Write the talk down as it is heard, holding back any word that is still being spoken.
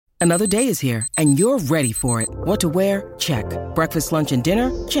Another day is here, and you're ready for it. What to wear? Check. Breakfast, lunch, and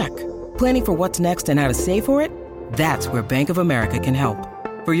dinner? Check. Planning for what's next and how to save for it? That's where Bank of America can help.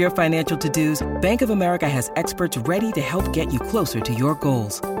 For your financial to-dos, Bank of America has experts ready to help get you closer to your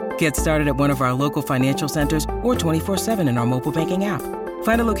goals. Get started at one of our local financial centers or 24/7 in our mobile banking app.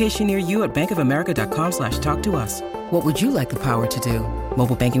 Find a location near you at bankofamerica.com/talktous. What would you like the power to do?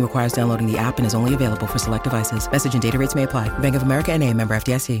 Mobile banking requires downloading the app and is only available for select devices. Message and data rates may apply. Bank of America N.A., member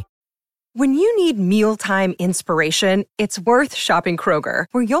FDIC. When you need mealtime inspiration, it's worth shopping Kroger,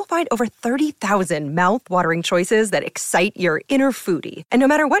 where you'll find over 30,000 mouth-watering choices that excite your inner foodie. And no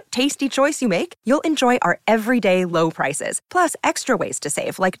matter what tasty choice you make, you'll enjoy our everyday low prices, plus extra ways to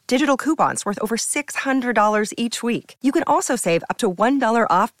save, like digital coupons worth over $600 each week. You can also save up to $1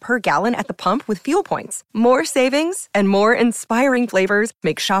 off per gallon at the pump with fuel points. More savings and more inspiring flavors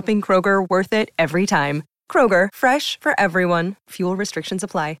make shopping Kroger worth it every time. Kroger, fresh for everyone. Fuel restrictions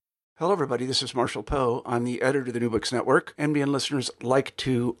apply. Hello, everybody. This is Marshall Poe. I'm the editor of the New Books Network. NBN listeners like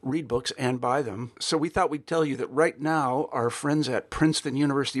to read books and buy them. So we thought we'd tell you that right now, our friends at Princeton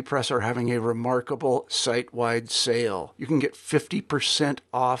University Press are having a remarkable site-wide sale. You can get 50%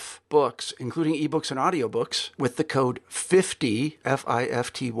 off books, including ebooks and audiobooks, with the code 50,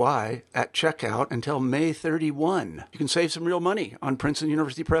 F-I-F-T-Y, at checkout until May 31. You can save some real money on Princeton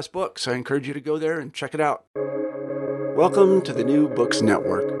University Press books. I encourage you to go there and check it out. Welcome to the New Books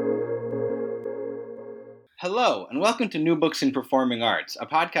Network. Hello, and welcome to New Books in Performing Arts, a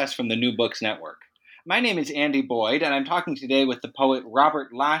podcast from the New Books Network. My name is Andy Boyd, and I'm talking today with the poet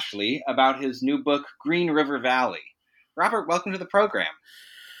Robert Lashley about his new book, Green River Valley. Robert, welcome to the program.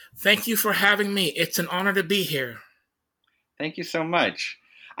 Thank you for having me. It's an honor to be here. Thank you so much.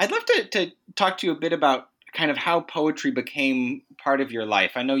 I'd love to talk to you a bit about kind of how poetry became part of your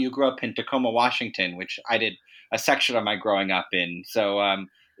life. I know you grew up in Tacoma, Washington, which I did a section of my growing up in. So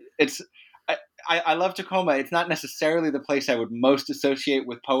I love Tacoma. It's not necessarily the place I would most associate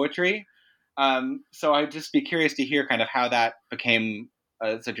with poetry. So I'd just be curious to hear kind of how that became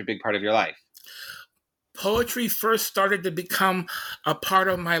such a big part of your life. Poetry first started to become a part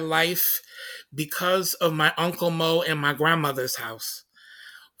of my life because of my Uncle Mo and my grandmother's house.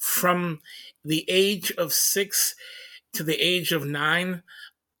 From the age of 6 to the age of 9,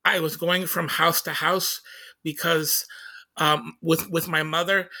 I was going from house to house because with my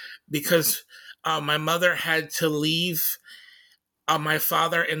mother, because my mother had to leave my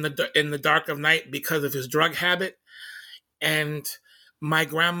father in the dark of night because of his drug habit, and my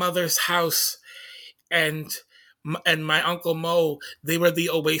grandmother's house and my Uncle Mo, they were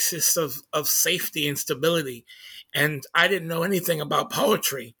the oasis of safety and stability, and I didn't know anything about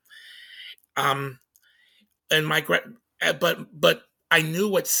poetry. And but I knew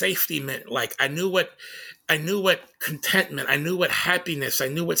what safety meant. Like I knew what contentment, I knew what happiness, I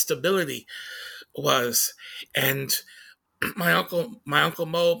knew what stability was. And my uncle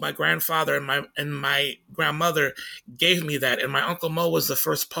Mo, my grandfather, and my grandmother gave me that. And my Uncle Mo was the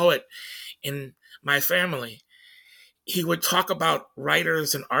first poet in my family. He would talk about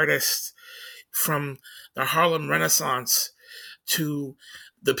writers and artists from the Harlem Renaissance to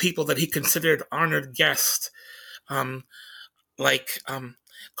the people that he considered honored guests, like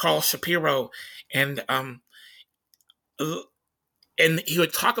Carl Shapiro, and he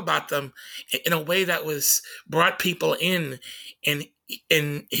would talk about them in a way that was brought people in and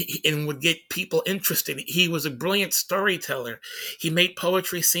would get people interested. He was a brilliant storyteller. He made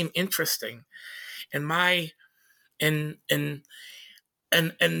poetry seem interesting, and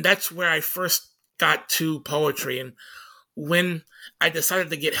that's where I first got to poetry. And when I decided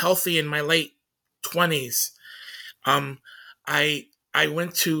to get healthy in my late 20s, I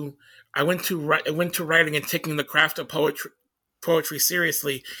went to writing and taking the craft of poetry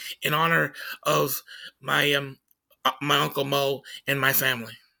seriously in honor of my Uncle Mo and my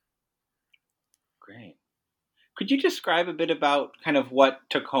family. Great. Could you describe a bit about kind of what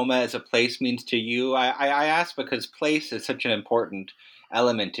Tacoma as a place means to you? I ask because place is such an important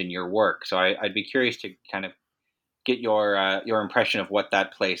element in your work, so I'd be curious to kind of get your impression of what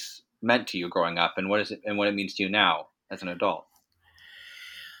that place meant to you growing up, and what it means to you now as an adult.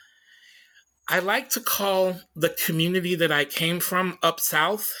 I like to call the community that I came from up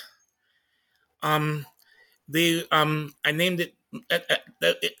south. I named it.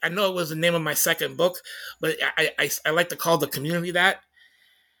 I know it was the name of my second book, but I like to call the community that.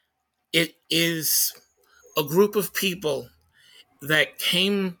 It is a group of people that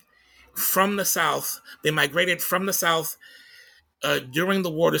came from the South. They migrated from the South during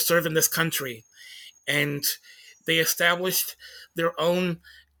the war to serve in this country, and they established their own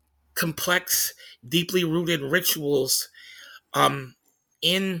complex, deeply rooted rituals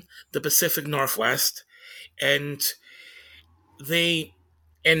in the Pacific Northwest, and they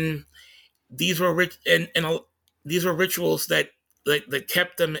and these were rich and these were rituals that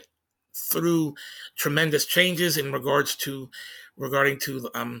kept them through tremendous changes in regarding to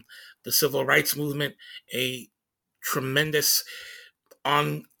the civil rights movement, a tremendous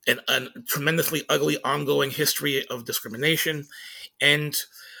on and a tremendously ugly ongoing history of discrimination, and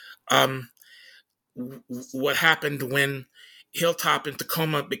um, what happened when Hilltop in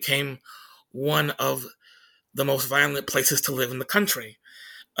Tacoma became one of the most violent places to live in the country.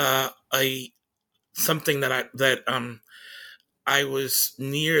 A something I was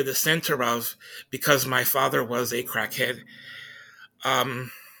near the center of because my father was a crackhead.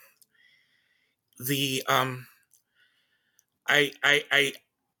 Um, the I I I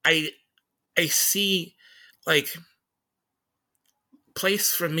I I see, like,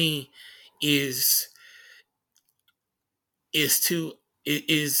 place for me is is to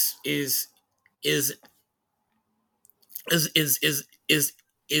is is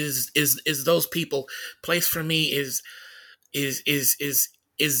those people. Place for me is is is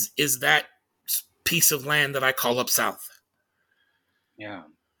is that piece of land that I call up south. Yeah.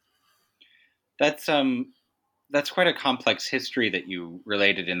 That's quite a complex history that you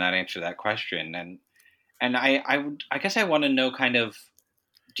related in that answer to that question. And I guess I want to know, kind of,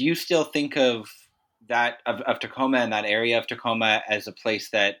 do you still think of of Tacoma and that area of Tacoma as a place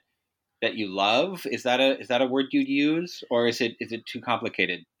that you love? Is that a word you'd use, or is it too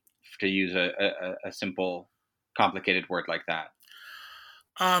complicated to use a simple complicated word like that?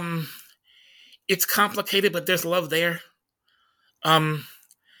 Um, it's complicated, but there's love there. Um,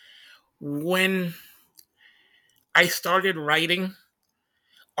 when I started writing,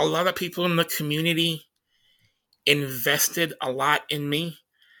 a lot of people in the community invested a lot in me,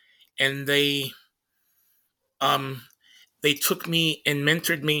 and um they took me and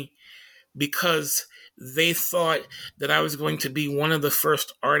mentored me because they thought that I was going to be one of the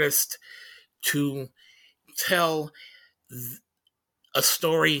first artists to tell a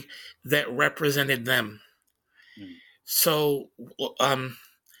story that represented them. Mm. So um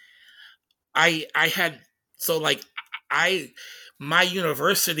I had so like I my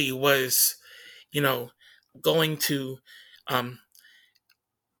university was, you know, going to um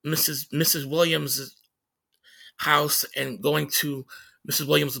Mrs. Williams' house and going to Mrs.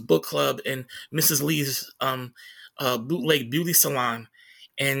 Williams' book club and Mrs. Lee's bootleg beauty salon,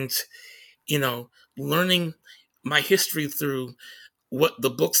 and, you know, learning my history through what the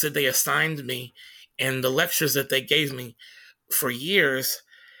books that they assigned me and the lectures that they gave me for years,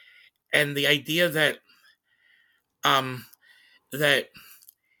 and the idea that um that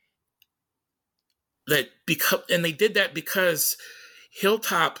because, and they did that because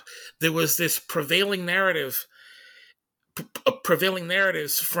Hilltop, there was this prevailing narratives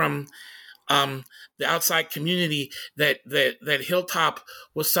from the outside community that Hilltop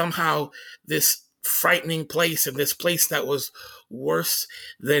was somehow this frightening place, and this place that was worse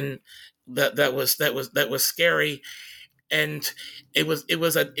than that was scary. And it was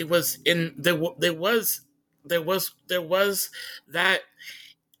in there was that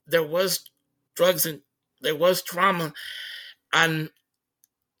there was drugs, and there was trauma, and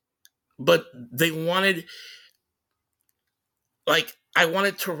but they wanted, like, I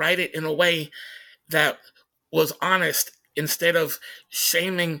wanted to write it in a way that was honest, instead of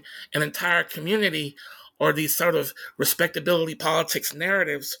shaming an entire community or these sort of respectability politics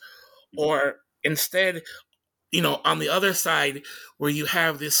narratives, or instead, you know, on the other side, where you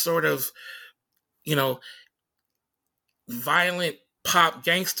have this sort of, you know, violent pop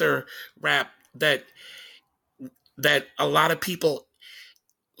gangster rap that a lot of people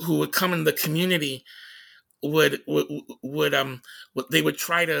who would come in the community would they would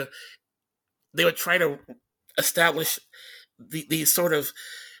try to establish these sort of,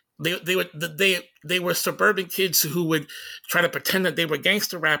 they were suburban kids who would try to pretend that they were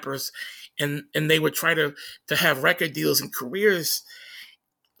gangster rappers, and they would try to have record deals and careers.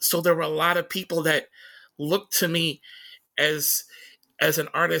 So there were a lot of people that looked to me as an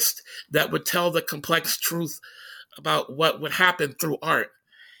artist that would tell the complex truth about what would happen through art,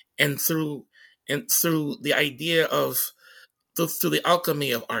 and through the idea of through the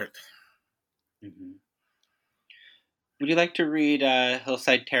alchemy of art. Mm-hmm. Would you like to read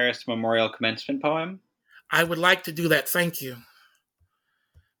Hillside Terrace Memorial Commencement Poem? I would like to do that. Thank you.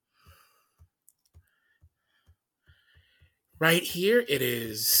 Right here it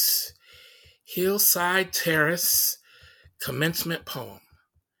is. Hillside Terrace Commencement Poem.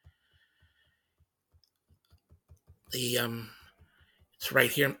 The It's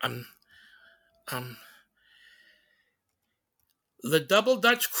right here. The Double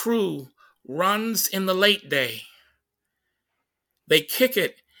Dutch crew runs in the late day. They kick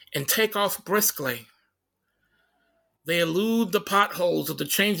it and take off briskly. They elude the potholes of the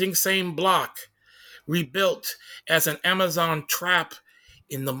changing same block, rebuilt as an Amazon trap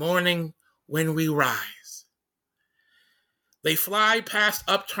in the morning when we rise. They fly past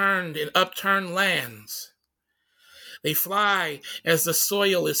upturned and upturned lands. They fly as the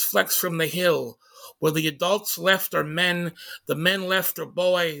soil is flexed from the hill, where the adults left are men, the men left are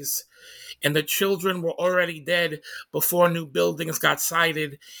boys, and the children were already dead before new buildings got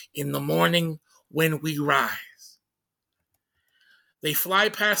sited in the morning when we rise. They fly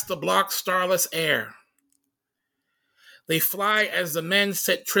past the block's starless air. They fly as the men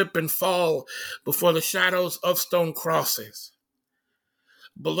set trip and fall before the shadows of stone crosses.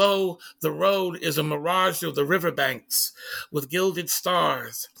 Below, the road is a mirage of the riverbanks with gilded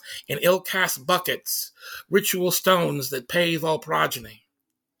stars and ill-cast buckets, ritual stones that pave all progeny.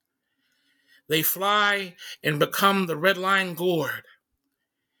 They fly and become the red line gourd,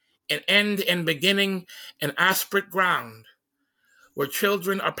 an end and beginning an aspirate ground, where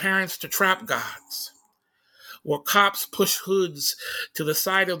children are parents to trap gods, where cops push hoods to the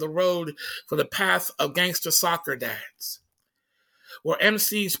side of the road for the path of gangster soccer dads, where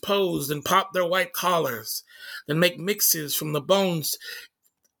MCs pose and pop their white collars, then make mixes from the bones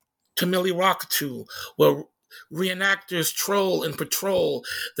to Millie Rockatu, where reenactors troll and patrol,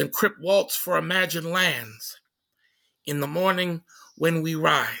 then crip waltz for imagined lands. In the morning when we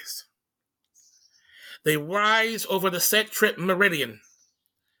rise. They rise over the set trip meridian,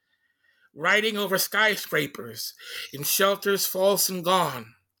 riding over skyscrapers in shelters false and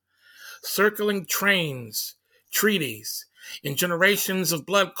gone, circling trains, treaties, and generations of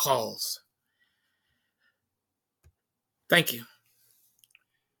blood calls. Thank you.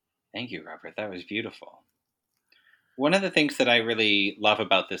 Thank you, Robert. That was beautiful. One of the things that I really love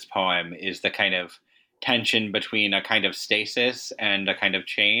about this poem is the kind of tension between a kind of stasis and a kind of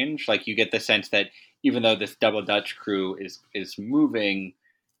change. Like, you get the sense that even though this Double Dutch crew is moving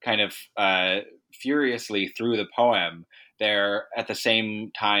kind of furiously through the poem, they're at the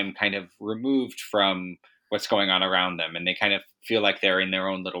same time kind of removed from what's going on around them, and they kind of feel like they're in their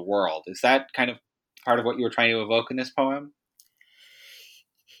own little world. Is that kind of part of what you were trying to evoke in this poem?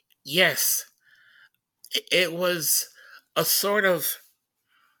 Yes. It was a sort of,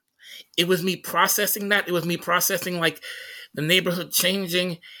 it was me processing that. It was me processing like the neighborhood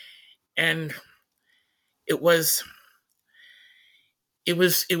changing, and the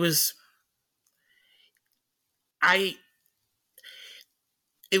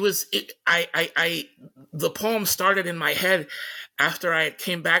poem started in my head after I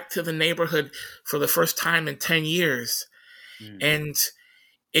came back to the neighborhood for the first time in 10 years. And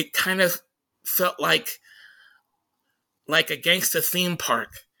it kind of felt like a gangster theme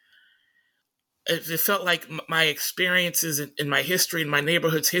park. It felt like my experiences in my history, in my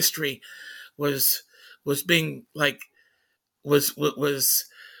neighborhood's history, was being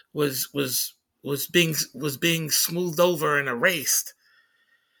being smoothed over and erased.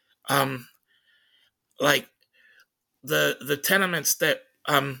 Like the tenements that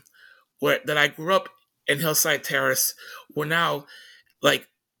I grew up in Hillside Terrace were now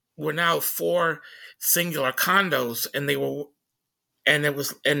 4 singular condos,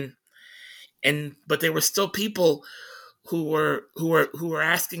 but there were still people who were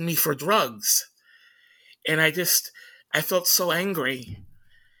asking me for drugs, and I felt so angry,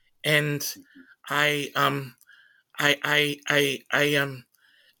 and I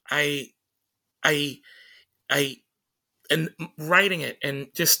and writing it and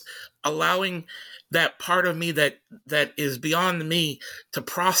just allowing that part of me that is beyond me to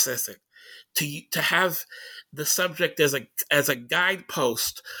process it, to have the subject as a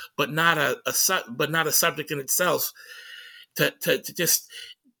guidepost, but not a subject in itself.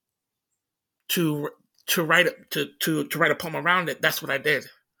 To write a poem around it. That's what I did.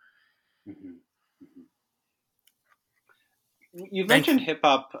 Mm-hmm. You've mentioned hip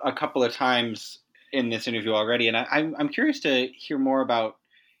hop a couple of times in this interview already, and I'm curious to hear more about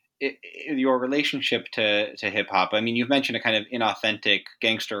your relationship to hip hop. I mean, you've mentioned a kind of inauthentic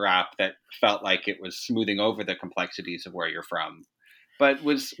gangster rap that felt like it was smoothing over the complexities of where you're from. But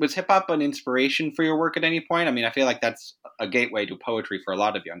was hip hop an inspiration for your work at any point? I mean, I feel like that's a gateway to poetry for a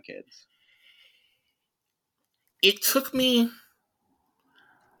lot of young kids. It took me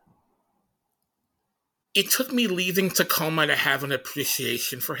leaving Tacoma to have an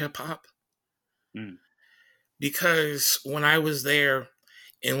appreciation for hip hop. Because when I was there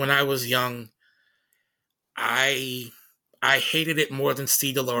and when I was young, I hated it more than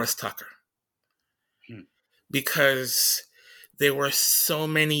C. Dolores Tucker. Because there were so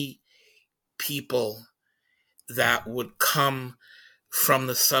many people that would come from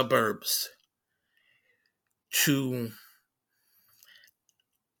the suburbs to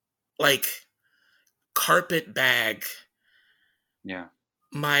like carpetbag Yeah.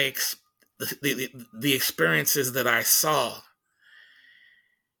 the experiences that I saw,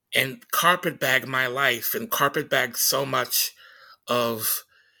 and carpetbag my life, and carpetbag so much of,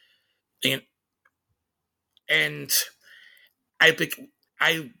 and and I be,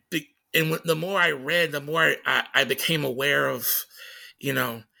 I be, and the more I read, the more I became aware of, you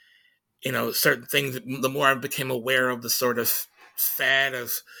know, certain things. The more I became aware of the sort of fad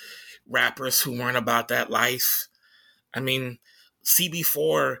of rappers who weren't about that life. I mean,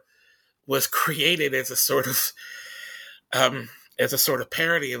 CB4 was created as a sort of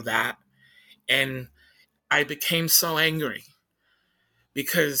parody of that, and I became so angry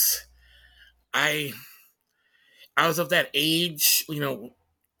because I I was of that age,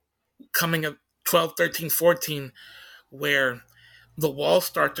 coming up 12, 13, 14, where the walls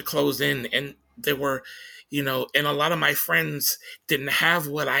start to close in, and there were, and a lot of my friends didn't have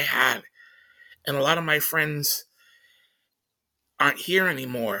what I had, and a lot of my friends aren't here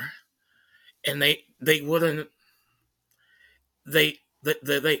anymore, and they wouldn't they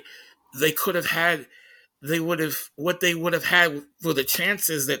could have had, they would have had for the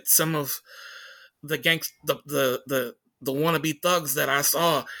chances that some of the the wannabe thugs that I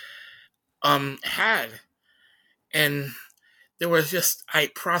saw had. And there was just,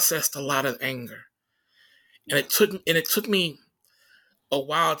 I processed a lot of anger, and it took me a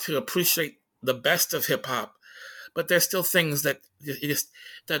while to appreciate the best of hip hop, but there's still things that it just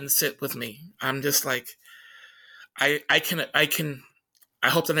doesn't sit with me. I'm just like, I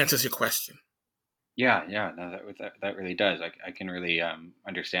hope that answers your question. Yeah, yeah, no, that really does. I can really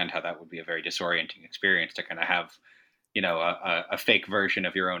understand how that would be a very disorienting experience to kind of have, a fake version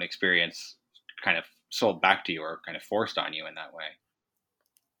of your own experience kind of sold back to you or kind of forced on you in that way.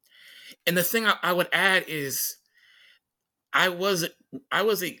 And the thing I would add is, I was a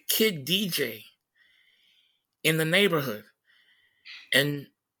kid DJ in the neighborhood, and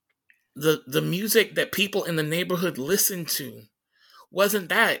the music that people in the neighborhood listened to wasn't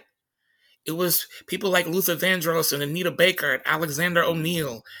that. It was people like Luther Vandross and Anita Baker and Alexander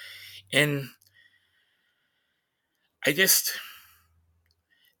O'Neal, and I just,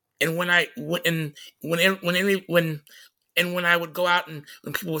 and when I when I would go out, and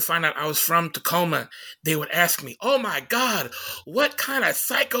when people would find out I was from Tacoma, they would ask me, "Oh my God, what kind of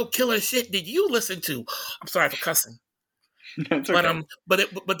psycho killer shit did you listen to?" I'm sorry for cussing. That's okay. But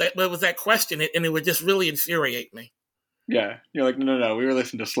it was that question, and it would just really infuriate me. Yeah, you're like, no. We were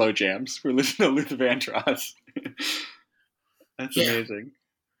listening to slow jams. We were listening to Luther Vandross. That's amazing.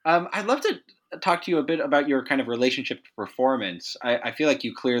 I'd love to talk to you a bit about your kind of relationship to performance. I feel like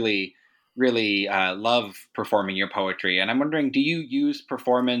you clearly really love performing your poetry, and I'm wondering, do you use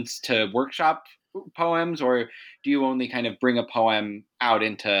performance to workshop poems, or do you only kind of bring a poem out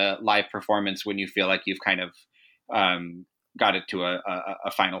into live performance when you feel like you've kind of got it to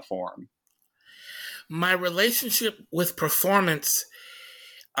a final form? My relationship with performance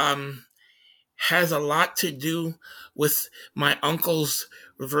has a lot to do with my uncle's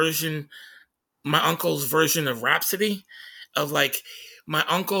version of Rhapsody. Of like, my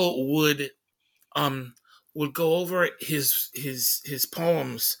uncle would go over his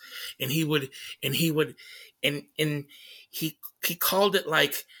poems, and he would and he called it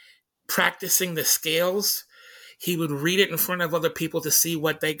like practicing the scales. He would read it in front of other people to see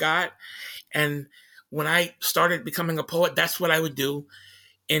what they got. And when I started becoming a poet, that's what I would do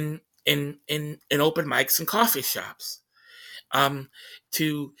in open mics and coffee shops. I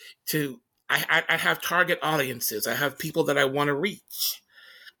have target audiences. I have people that I want to reach.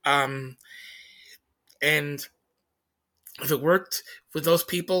 And if it worked with those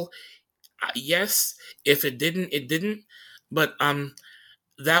people, yes. If it didn't, it didn't. But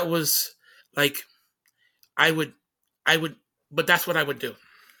that was like, I would, but that's what I would do.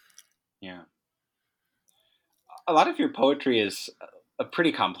 Yeah. A lot of your poetry is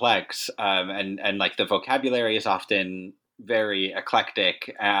pretty complex, and like the vocabulary is often very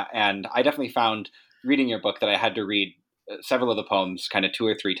eclectic. And I definitely found reading your book that I had to read several of the poems kind of 2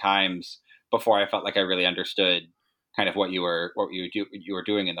 or 3 times before I felt like I really understood kind of what you were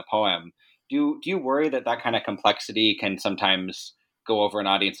doing in the poem. Do you worry that kind of complexity can sometimes go over an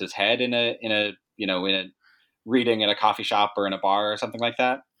audience's head in a reading in a coffee shop or in a bar or something like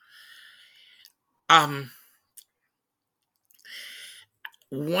that?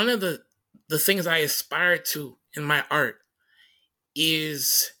 One of the things I aspire to in my art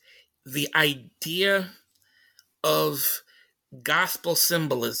is the idea of gospel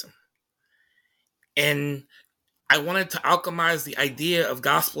symbolism. And I wanted to alchemize the idea of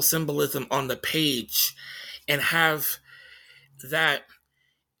gospel symbolism on the page and have that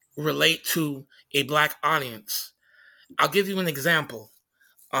relate to a Black audience. I'll give you an example.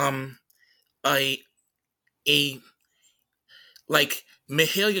 A like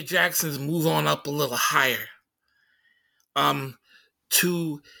Mahalia Jackson's "Move On Up a Little Higher."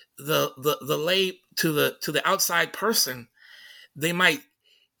 To the outside person, they might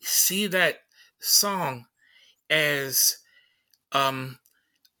see that song as um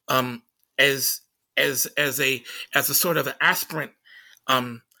um as as a sort of an aspirant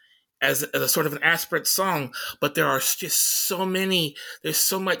um as a sort of an aspirant song, but there's so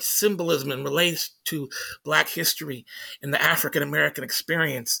much symbolism in relation to Black history and the African American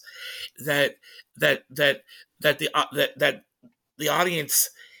experience that the audience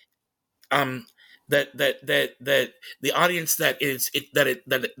the audience that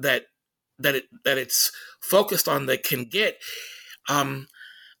it's focused on that can get. I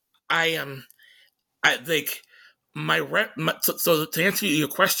am I think so to answer your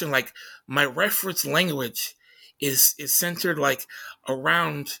question, like my reference language is centered like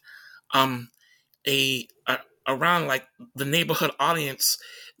around around like the neighborhood audience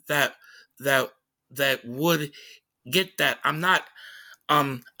that that would get that. I'm not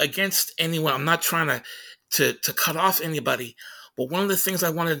against anyone. I'm not trying to cut off anybody. But one of the things I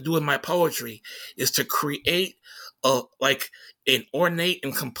wanted to do in my poetry is to create an ornate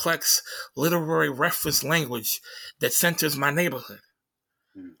and complex literary reference language that centers my neighborhood.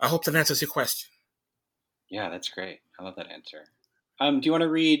 I hope that answers your question. Yeah, that's great. I love that answer. Do you want to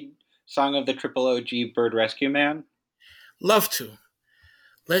read Song of the Triple OG Bird Rescue Man? Love to.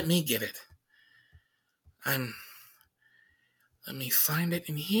 Let me get it. Let me find it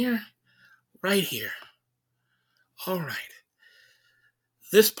in here. Right here. All right.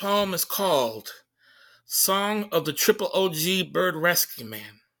 This poem is called Song of the Triple OG Bird Rescue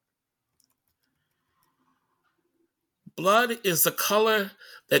Man. Blood is the color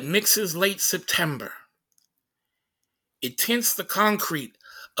that mixes late September. It tints the concrete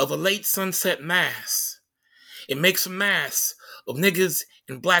of a late sunset mass. It makes a mass of niggas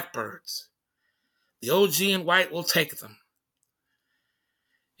and blackbirds. The OG and white will take them.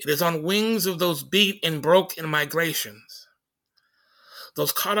 It is on wings of those beat and broke in migrations,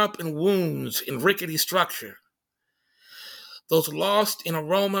 those caught up in wounds in rickety structure, those lost in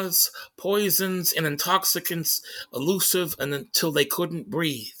aromas, poisons, and intoxicants, elusive and until they couldn't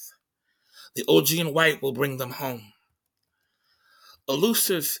breathe. The OG and white will bring them home.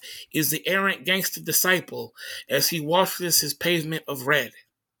 Elusive is the errant gangster disciple as he washes his pavement of red.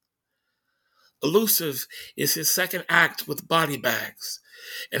 Elusive is his second act with body bags,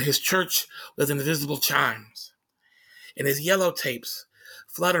 and his church with invisible chimes, and his yellow tapes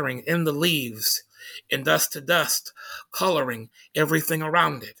fluttering in the leaves, and dust to dust, coloring everything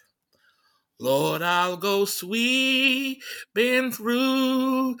around it. Lord, I'll go sweeping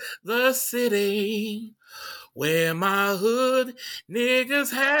through the city where my hood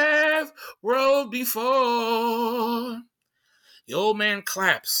niggas have rolled before. The old man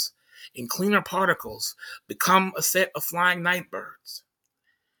claps, and cleaner particles become a set of flying nightbirds.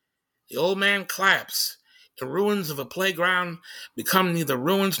 The old man claps, and ruins of a playground become neither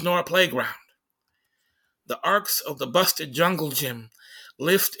ruins nor a playground. The arcs of the busted jungle gym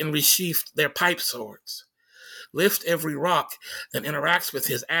lift and resheath their pipe swords, lift every rock that interacts with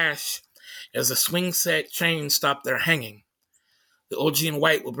his ash as the swing set chains stop their hanging. The OG and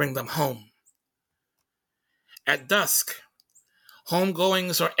white will bring them home. At dusk,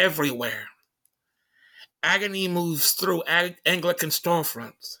 homegoings are everywhere. Agony moves through Anglican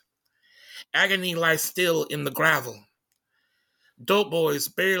storefronts. Agony lies still in the gravel. Dope boys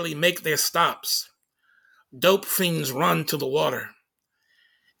barely make their stops. Dope fiends run to the water.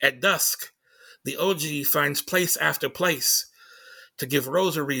 At dusk, the OG finds place after place to give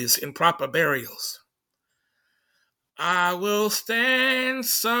rosaries and proper burials. I will stand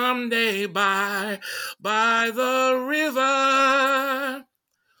someday by the river.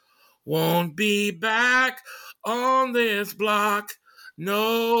 Won't be back on this block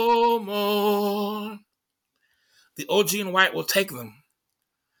no more. The OG and white will take them.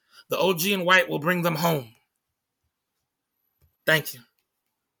 The OG and white will bring them home. Thank you.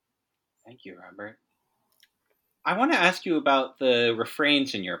 Thank you, Robert. I want to ask you about the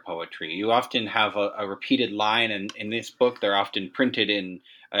refrains in your poetry. You often have a repeated line, and in this book, they're often printed in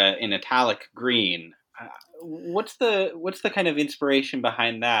italic green. What's the kind of inspiration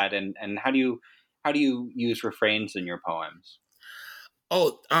behind that, and how do you use refrains in your poems?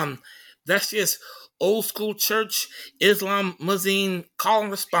 Oh, That's just old school church, Islam, Muslim call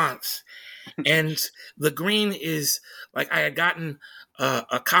and response. And the green is like I had gotten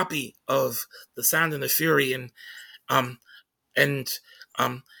a copy of The Sound and the Fury, um and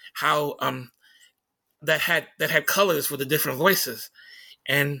how that had colors for the different voices,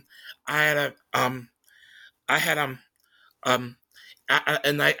 and I had a I had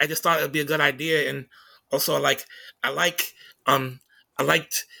I just thought it would be a good idea, and also I like I liked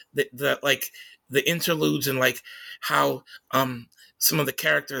the like the interludes and like how some of the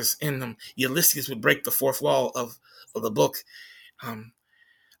characters in Ulysses would break the fourth wall of the book. I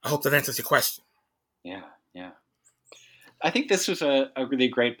hope that answers your question. Yeah, yeah. I think this was a really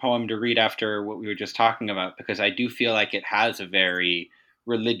great poem to read after what we were just talking about, because I do feel like it has a very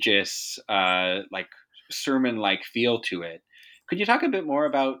religious, like sermon-like feel to it. Could you talk a bit more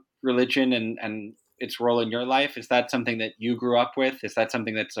about religion and its role in your life? Is that something that you grew up with? Is that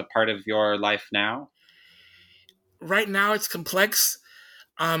something that's a part of your life now? Right now, it's complex.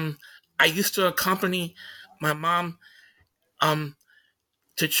 I used to accompany my mom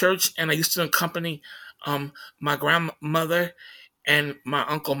to church, and I used to accompany my grandmother and my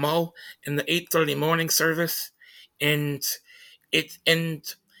Uncle Mo in the 8:30 morning service, and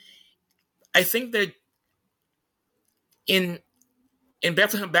and I think that in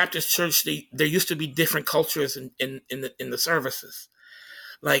Bethlehem Baptist Church, there used to be different cultures in the services.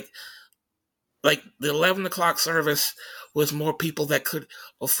 Like the 11 o'clock service was more people that could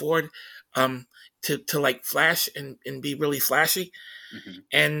afford to like flash and be really flashy, Mm-hmm.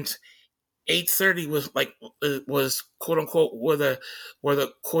 and 8:30 was quote unquote where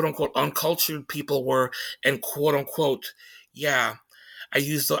the quote unquote uncultured people were, and quote unquote, yeah, I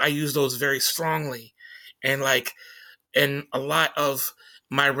use those very strongly, and and a lot of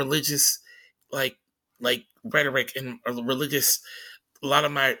my religious like rhetoric and religious, a lot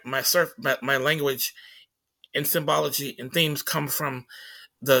of my language and symbology and themes come from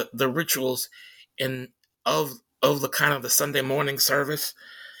the rituals and of the kind of the Sunday morning service,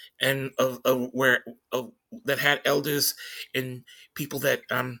 and of where that had elders and people that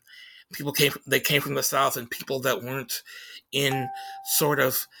came from the South, and people that weren't in sort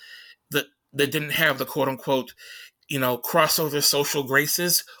of that didn't have the quote unquote crossover social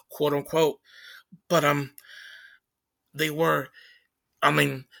graces, quote unquote, but they were, I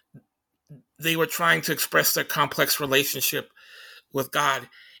mean, they were trying to express their complex relationship with God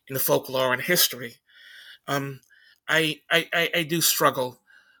in the folklore and history. Um, I do struggle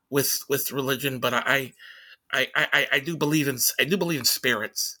with religion, but I do believe in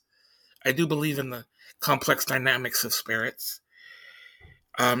spirits. I do believe in the complex dynamics of spirits.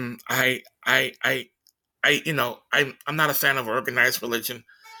 I'm not a fan of organized religion.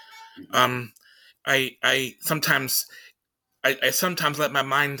 Um, I sometimes I sometimes let my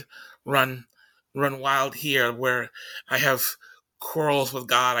mind run wild here, where I have quarrels with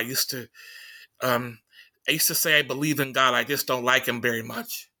God. Um, I used to say I believe in God. I just don't like him very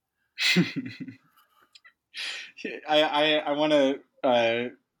much. I want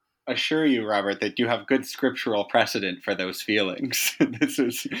to assure you, Robert, that you have good scriptural precedent for those feelings. This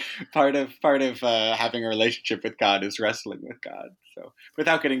is part of having a relationship with God is wrestling with God. So,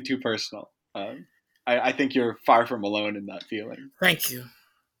 without getting too personal, I think you're far from alone in that feeling. Thank you.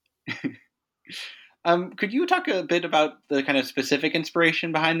 Could you talk a bit about the kind of specific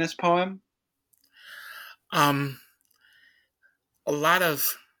inspiration behind this poem? A lot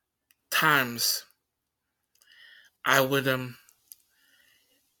of times I would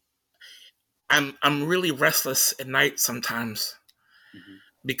I'm really restless at night sometimes, Mm-hmm.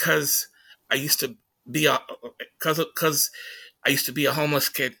 because I used to be because I used to be a homeless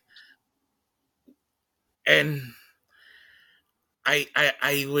kid, and I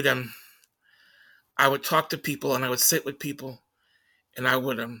would talk to people, and I would sit with people, and I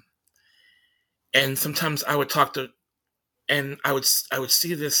would and sometimes I would talk to, and I would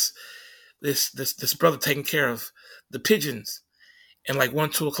see this brother taking care of the pigeons, and like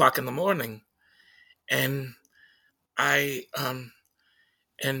 1-2 o'clock in the morning, and I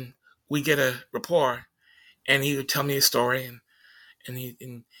and we get a rapport, and he would tell me a story, and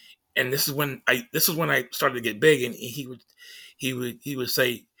this is when I started to get big, and he would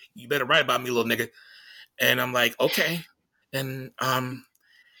say, "You better write about me, little nigga," and I'm like, okay, and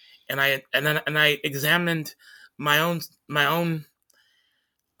I examined my own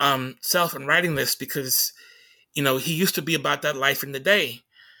self in writing this, because he used to be about that life in the day,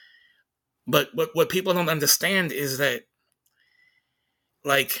 but what people don't understand is that,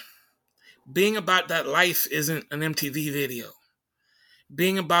 like, being about that life isn't an MTV video.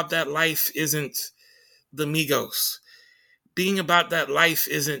 Being about that life isn't the Migos. Being about that life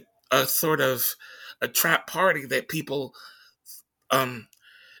isn't a sort of a trap party that people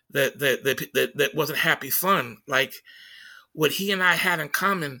that wasn't happy fun. Like, what he and I had in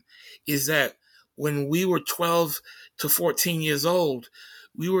common is that when we were 12 to 14 years old,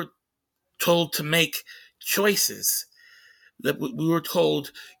 we were told to make choices. That we were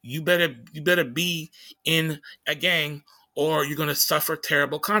told, you better be in a gang or you're going to suffer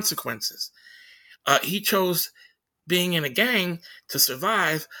terrible consequences. He chose being in a gang to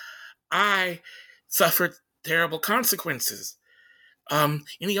survive. I suffered terrible consequences. And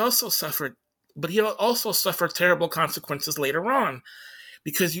he also suffered terrible consequences later on,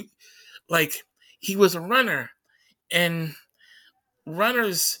 because he was a runner, and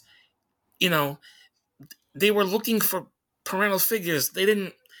runners, they were looking for parental figures. They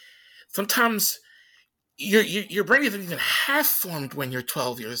didn't. Sometimes your brain isn't even half formed when you're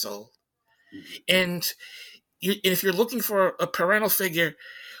 12 years old, and if you're looking for a parental figure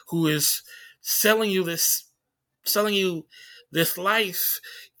who is selling you this life,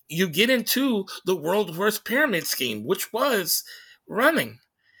 you get into the world's worst pyramid scheme, which was running.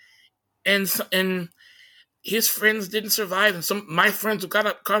 And his friends didn't survive, and some my friends who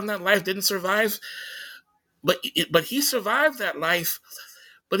got caught in that life didn't survive. But he survived that life.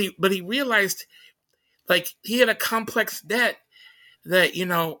 But he realized, like, he had a complex debt that,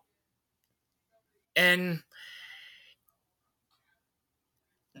 and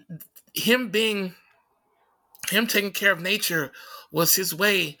him taking care of nature was his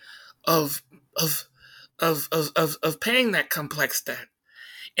way of paying that complex debt.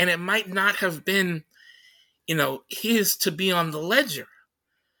 And it might not have been, his to be on the ledger,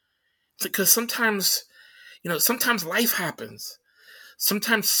 because sometimes life happens.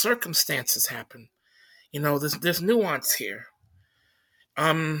 Sometimes circumstances happen. There's nuance here.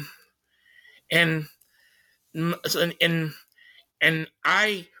 And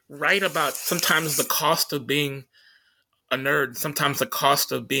I write about sometimes the cost of being a nerd, sometimes the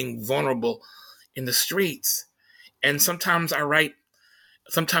cost of being vulnerable in the streets, and sometimes I write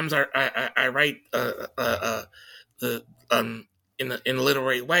the in a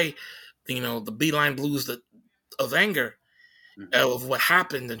literary way, the beeline blues of anger, of what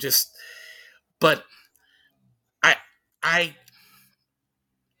happened, and just. But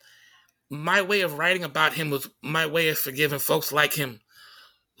my way of writing about him was my way of forgiving folks like him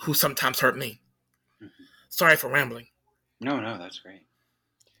who sometimes hurt me. Sorry for rambling. No, that's great.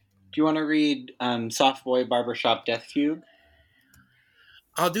 Do you want to read Soft Boy Barbershop Death Fugue?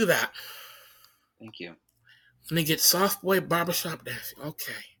 I'll do that. Thank you. Let me get Soft Boy Barbershop Death Fugue.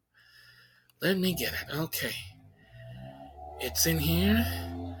 Okay. Let me get it. Okay. It's in here.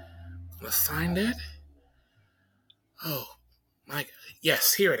 I'm going to find it. Oh, my God.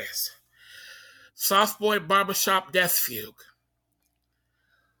 Yes, here it is. Soft Boy Barbershop Death Fugue.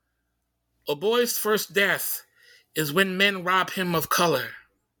 A boy's first death is when men rob him of color.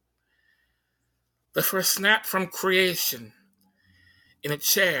 The first snap from creation, in a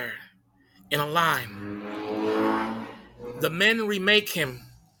chair, in a line. The men remake him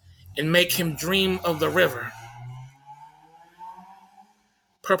and make him dream of the river.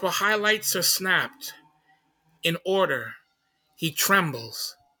 Purple highlights are snapped. In order, he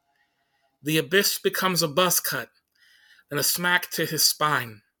trembles. The abyss becomes a buzz cut and a smack to his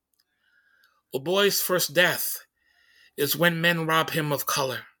spine. A boy's first death is when men rob him of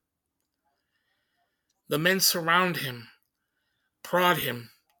color. The men surround him, prod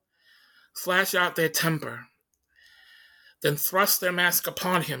him, flash out their temper, then thrust their mask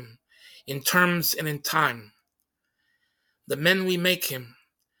upon him in terms and in time. The men remake him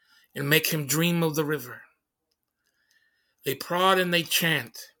and make him dream of the river. They prod and they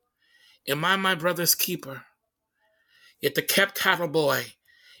chant, "Am I my brother's keeper?" Yet the kept cattle boy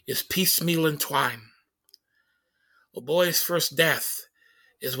is piecemeal and twine. A boy's first death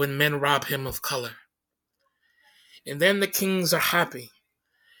is when men rob him of color. And then the kings are happy,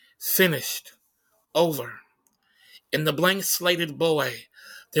 finished, over. In the blank slated boy,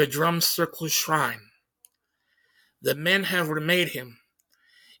 their drums circle shrine. The men have remade him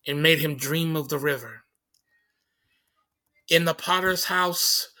and made him dream of the river. In the potter's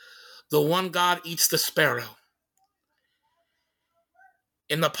house, the one God eats the sparrow.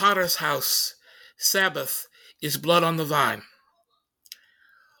 In the potter's house, Sabbath is blood on the vine.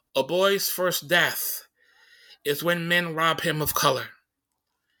 A boy's first death is when men rob him of color.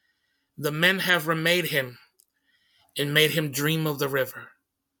 The men have remade him and made him dream of the river.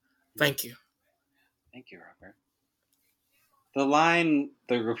 Thank you. Thank you, Robert.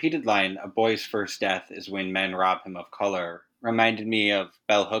 The repeated line, "A boy's first death is when men rob him of color," reminded me of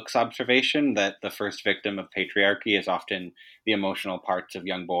Bell Hook's observation that the first victim of patriarchy is often the emotional parts of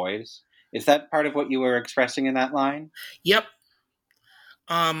young boys. Is that part of what you were expressing in that line? Yep.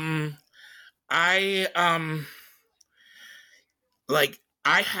 Um, I like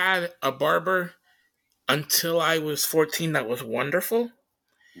I had a barber until I was 14 that was wonderful.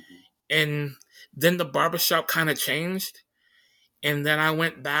 Mm-hmm. And then the barbershop kind of changed. And then I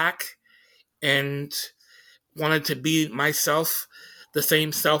went back and wanted to be myself, the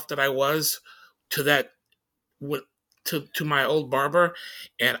same self that I was to that to my old barber,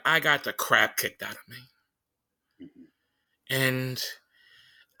 and I got the crap kicked out of me. Mm-hmm. And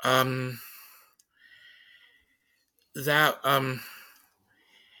um that um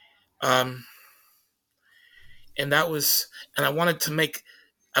and that was and I wanted to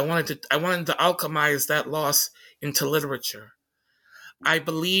alchemize that loss into literature. I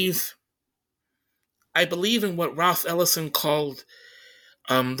believe in what Ralph Ellison called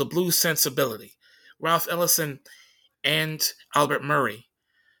the blues sensibility. Ralph Ellison and Albert Murray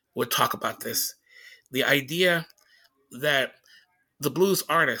would talk about this. The idea that the blues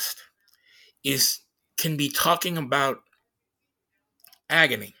artist is can be talking about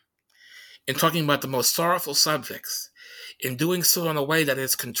agony and talking about the most sorrowful subjects and doing so in a way that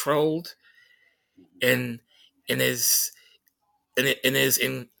is controlled and and is and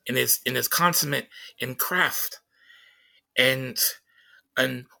is consummate in craft. And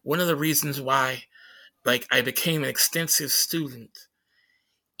one of the reasons why like I became an extensive student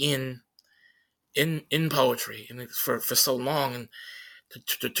in in poetry and for so long and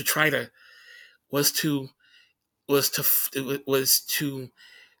to try to was to was to was to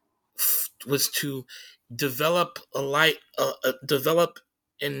was to develop develop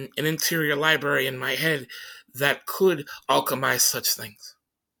an interior library in my head that could alchemize such things.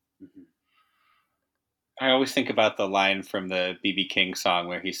 Mm-hmm. I always think about the line from the B.B. King song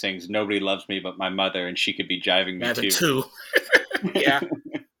where he sings, "Nobody loves me but my mother, and she could be jiving me Rather too." too. Yeah.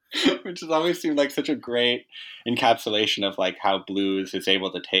 Which has always seemed like such a great encapsulation of like how blues is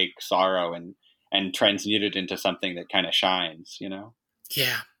able to take sorrow and transmute it into something that kind of shines, you know?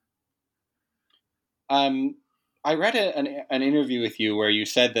 Yeah. Um, I read an interview with you where you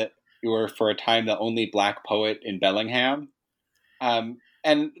said that you were for a time the only Black poet in Bellingham.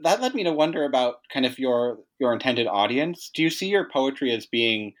 And that led me to wonder about kind of your intended audience. Do you see your poetry as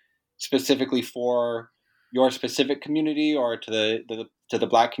being specifically for your specific community, or to the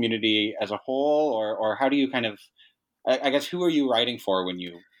Black community as a whole, or how do you kind of? I guess who are you writing for when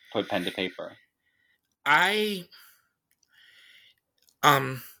you put pen to paper? I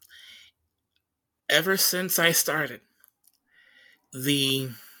um ever since I started, the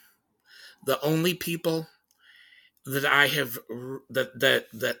only people that I have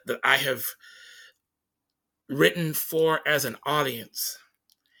that I have written for as an audience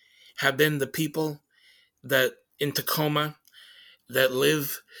have been the people that in Tacoma that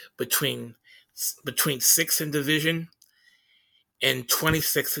live between 6th and Division and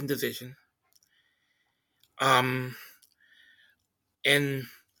 26th and Division. And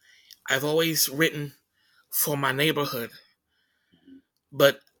I've always written for my neighborhood,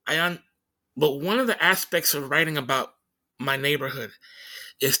 but but one of the aspects of writing about my neighborhood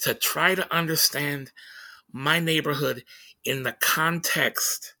is to try to understand my neighborhood in the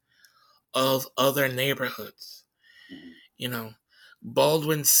context of other neighborhoods. You know,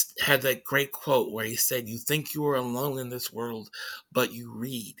 Baldwin had that great quote where he said, "You think you are alone in this world, but you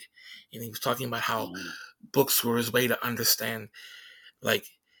read." And he was talking about how books were his way to understand, like,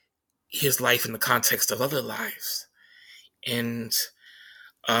 his life in the context of other lives. And,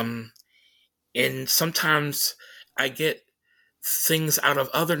 and sometimes I get things out of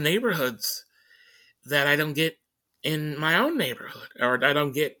other neighborhoods that I don't get in my own neighborhood, or I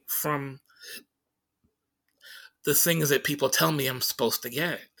don't get from the things that people tell me I'm supposed to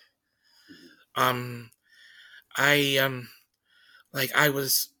get. Um, I like I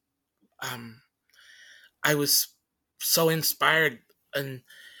was so inspired and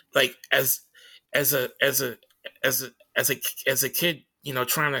like as a as a as a as a kid, you know,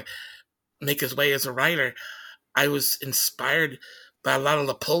 trying to make his way as a writer, I was inspired by a lot of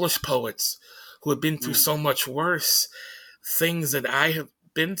the Polish poets who had been through so much worse things that I have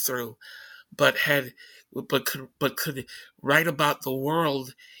been through, but could write about the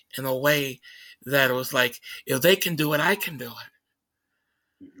world in a way that was like, if they can do it, I can do it.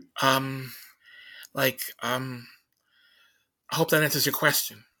 I hope that answers your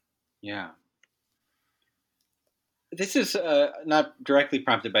question. Yeah. This is not directly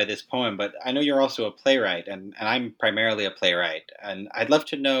prompted by this poem, but I know you're also a playwright, and I'm primarily a playwright. And I'd love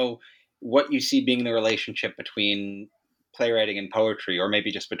to know what you see being the relationship between playwriting and poetry, or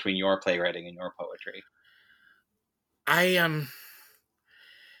maybe just between your playwriting and your poetry? I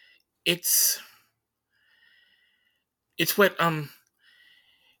it's it's what um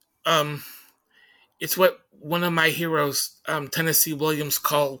it's what one of my heroes, Tennessee Williams,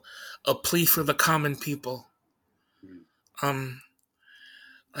 called a plea for the common people. Mm. Um,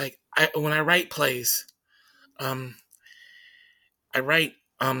 when I write plays, um, I write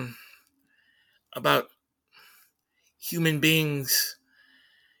about human beings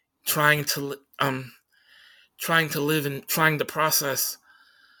trying to trying to live and trying to process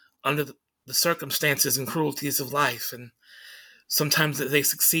under the circumstances and cruelties of life, and sometimes they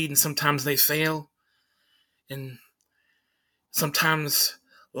succeed and sometimes they fail, and sometimes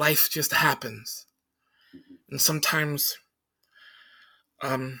life just happens, and sometimes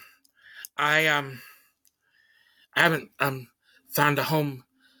um, I I haven't found a home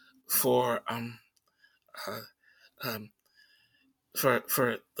for uh, um, for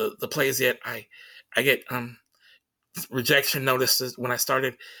the plays yet. I get rejection notices. When I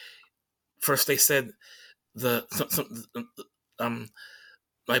started, first they said um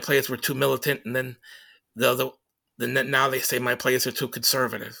my plays were too militant, and then now they say my plays are too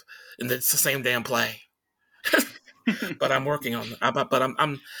conservative, and it's the same damn play. But I'm working on it. But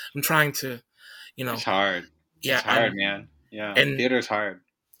I'm trying to, It's hard. Yeah, it's hard, man. Yeah, and theater's hard.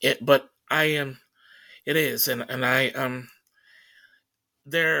 but I am. It is, and I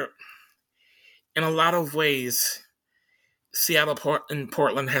there in a lot of ways, Seattle and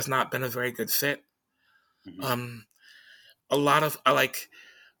Portland has not been a very good fit. Mm-hmm. A lot of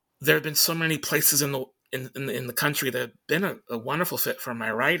there have been so many places in the country that have been a wonderful fit for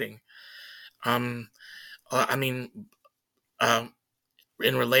my writing. I mean,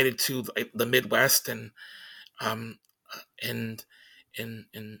 in related to the Midwest and um, and in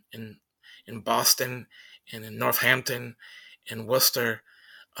Boston and in Northampton and Worcester,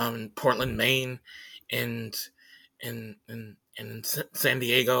 Portland, Maine, and in San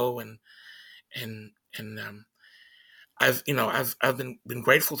Diego and I've been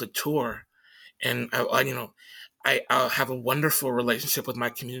grateful to tour, and I have a wonderful relationship with my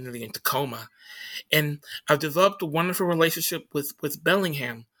community in Tacoma, and I've developed a wonderful relationship with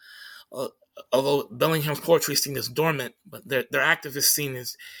Bellingham. Although Bellingham's poetry scene is dormant, but their activist scene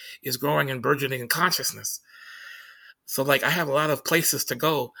is growing and burgeoning in consciousness. So I have a lot of places to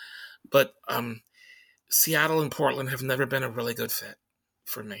go, but Seattle and Portland have never been a really good fit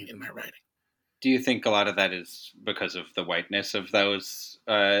for me in my writing. Do you think a lot of that is because of the whiteness of those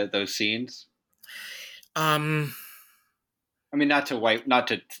scenes? I mean, not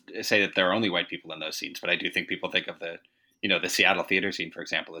to say that there are only white people in those scenes, but I do think people think of the Seattle theater scene, for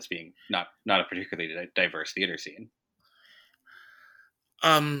example, as being not a particularly diverse theater scene.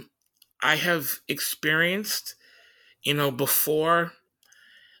 I have experienced, before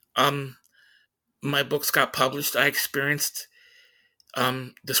my books got published, I experienced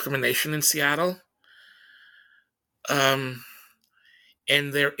discrimination in Seattle. And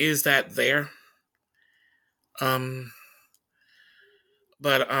there is that there.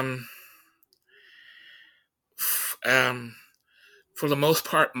 But for the most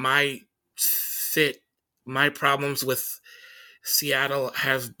part, my problems with Seattle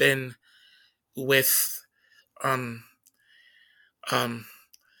have been with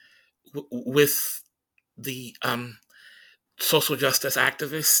with the social justice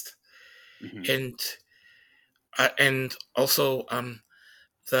activist, Mm-hmm. and also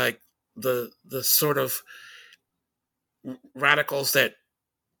the sort of radicals that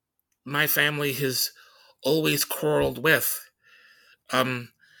my family has always quarreled with. In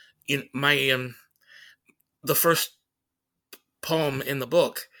my the first poem in the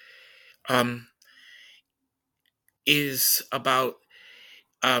book is about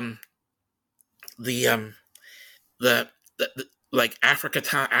the Africa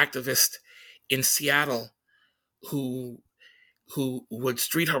Town activist in Seattle who would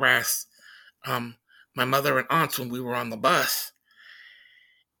street harass my mother and aunts when we were on the bus,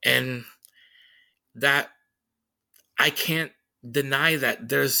 and that I can't deny that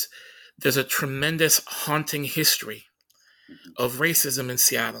there's a tremendous haunting history of racism in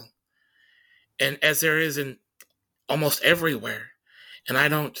Seattle, and as there is in almost everywhere, and I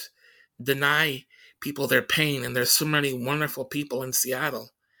don't deny people their pain, and there's so many wonderful people in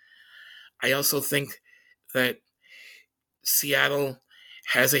Seattle. I also think that Seattle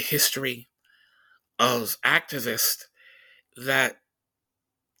has a history of activists that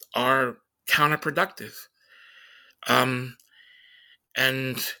are counterproductive. And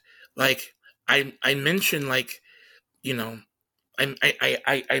I mentioned I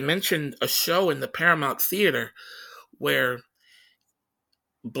mentioned a show in the Paramount Theater where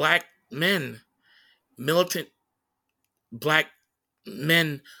black men, militant black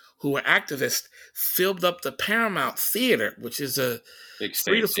men who were activists, filled up the Paramount Theater, which is a Big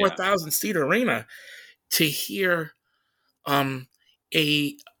space, 3,000 to 4,000 seat arena, to hear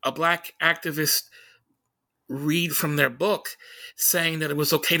a black activist read from their book saying that it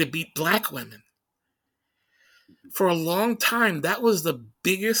was okay to beat black women. For a long time, that was the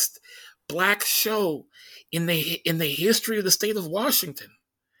biggest black show in the history of the state of Washington.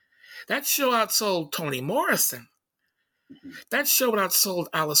 That show outsold Toni Morrison. That show outsold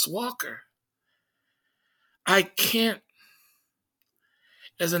Alice Walker. I can't,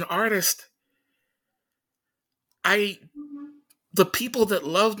 as an artist, the people that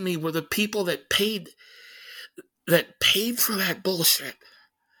loved me were the people that paid for that bullshit.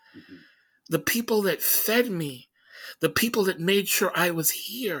 Mm-hmm. The people that fed me, the people that made sure I was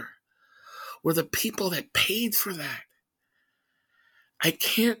here, were the people that paid for that. I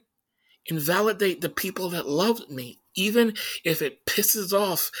can't invalidate the people that loved me, even if it pisses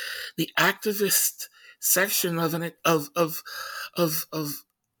off the activist section of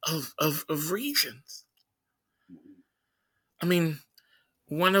regions. I mean,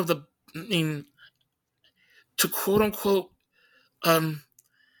 to quote unquote,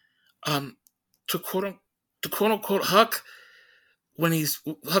 Huck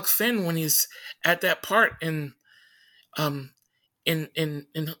Finn when he's at that part in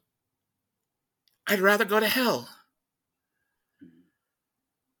I'd rather go to hell.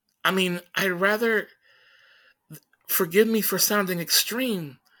 I mean, I'd rather, forgive me for sounding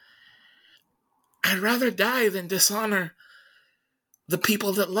extreme, I'd rather die than dishonor the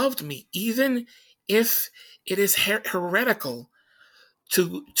people that loved me, even if it is heretical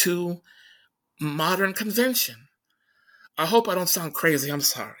to modern convention. I hope I don't sound crazy. I'm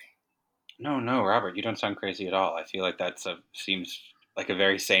sorry. No, Robert, you don't sound crazy at all. I feel like seems like a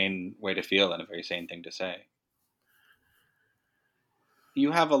very sane way to feel and a very sane thing to say.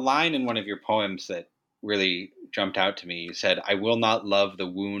 You have a line in one of your poems that really jumped out to me. You said, "I will not love the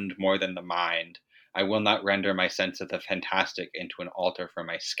wound more than the mind. I will not render my sense of the fantastic into an altar for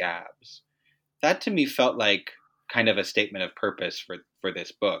my scabs." That to me felt like kind of a statement of purpose for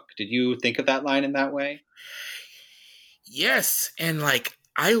this book. Did you think of that line in that way? Yes, and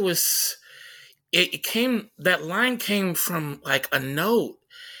that line came from like a note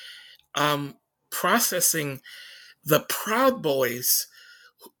processing the Proud Boys,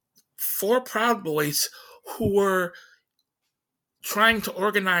 4 Proud Boys who were trying to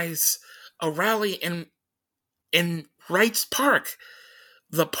organize a rally in Wrights Park,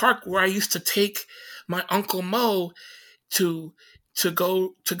 the park where I used to take my Uncle Mo to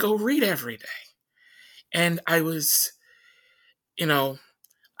go read every day. And I was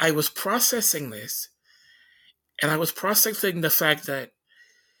processing this, and I was processing the fact that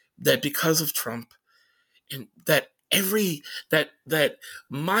because of Trump, and that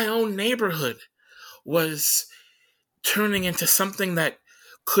my own neighborhood was turning into something that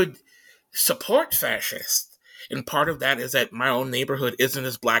could support fascists. And part of that is that my own neighborhood isn't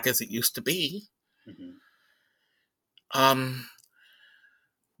as black as it used to be. Mm-hmm.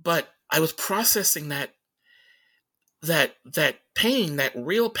 But I was processing that pain, that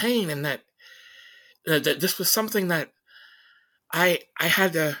real pain, and that this was something that I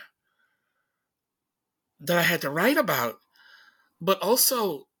had to write about, but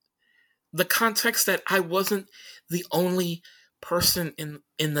also the context that I wasn't the only person in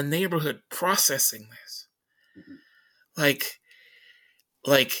the neighborhood processing this. Mm-hmm.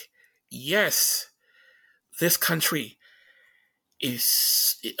 Like, yes, this country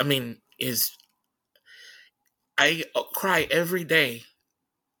I cry every day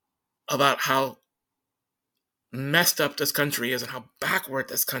about how messed up this country is and how backward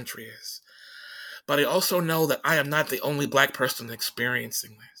this country is. But I also know that I am not the only black person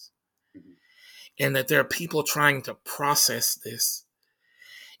experiencing this. Mm-hmm. And that there are people trying to process this.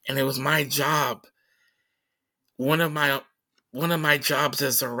 And it was my job. One of my jobs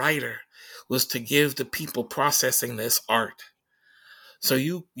as a writer was to give the people processing this art. So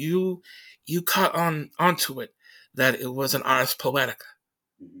you caught onto it, that it was an ars poetica.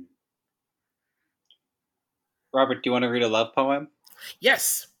 Mm-hmm. Robert, do you want to read a love poem?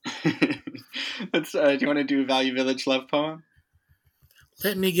 Yes. Do you want to do Value Village love poem?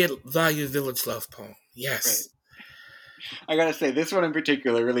 Let me get Value Village love poem. Yes. Great. I gotta say, this one in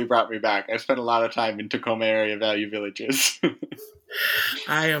particular really brought me back. I spent a lot of time in Tacoma area Value Villages.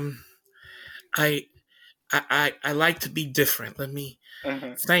 I like to be different. Let me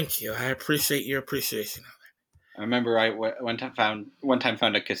thank you. I appreciate your appreciation of it. I remember one time found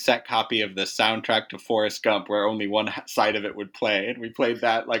a cassette copy of the soundtrack to Forrest Gump where only one side of it would play, and we played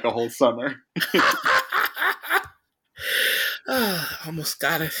that like a whole summer. Almost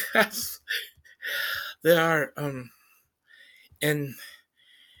got it. There are and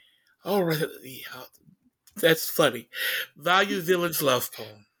that's funny. Value Village love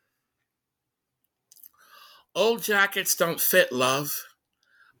poem. Old jackets don't fit, love,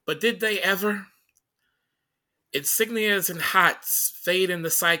 but did they ever? Insignias and hats fade in the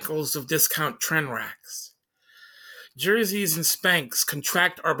cycles of discount trend racks. Jerseys and Spanx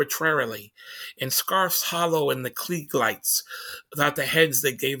contract arbitrarily, and scarves hollow in the clique lights without the heads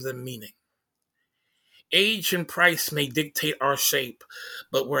that gave them meaning. Age and price may dictate our shape,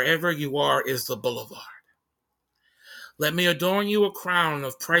 but wherever you are is the boulevard. Let me adorn you a crown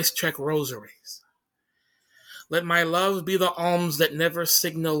of price check rosaries. Let my love be the alms that never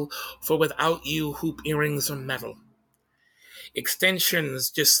signal for without you hoop earrings or metal. Extensions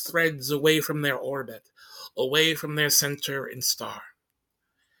just threads away from their orbit, away from their center and star.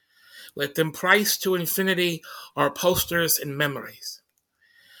 Let them price to infinity our posters and memories.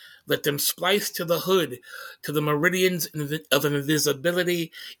 Let them splice to the hood, to the meridians of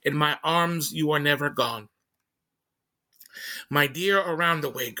invisibility. In my arms you are never gone. My dear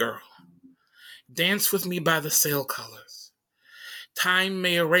around-the-way girl, dance with me by the sail colors. Time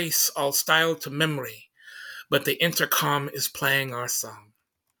may erase all style to memory, but the intercom is playing our song.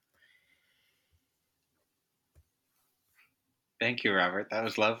 Thank you, Robert. That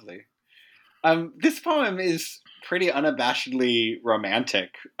was lovely. This poem is pretty unabashedly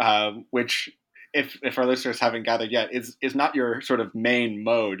romantic, which, if our listeners haven't gathered yet, is not your sort of main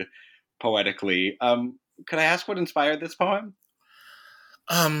mode poetically. Could I ask what inspired this poem?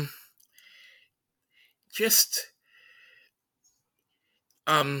 The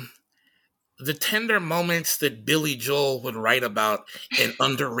tender moments that Billy Joel would write about in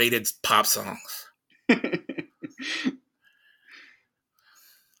underrated pop songs.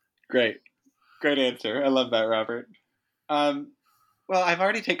 Great answer. I love that, Robert. Well, I've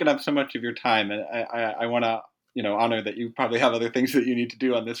already taken up so much of your time, and I want to, honor that you probably have other things that you need to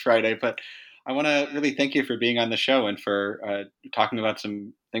do on this Friday, but I want to really thank you for being on the show and for talking about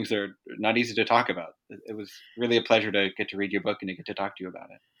some things that are not easy to talk about. It was really a pleasure to get to read your book and to get to talk to you about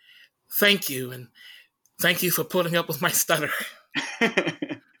it. Thank you, and thank you for putting up with my stutter.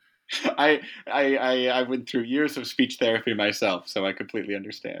 I went through years of speech therapy myself, so I completely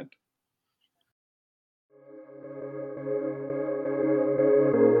understand.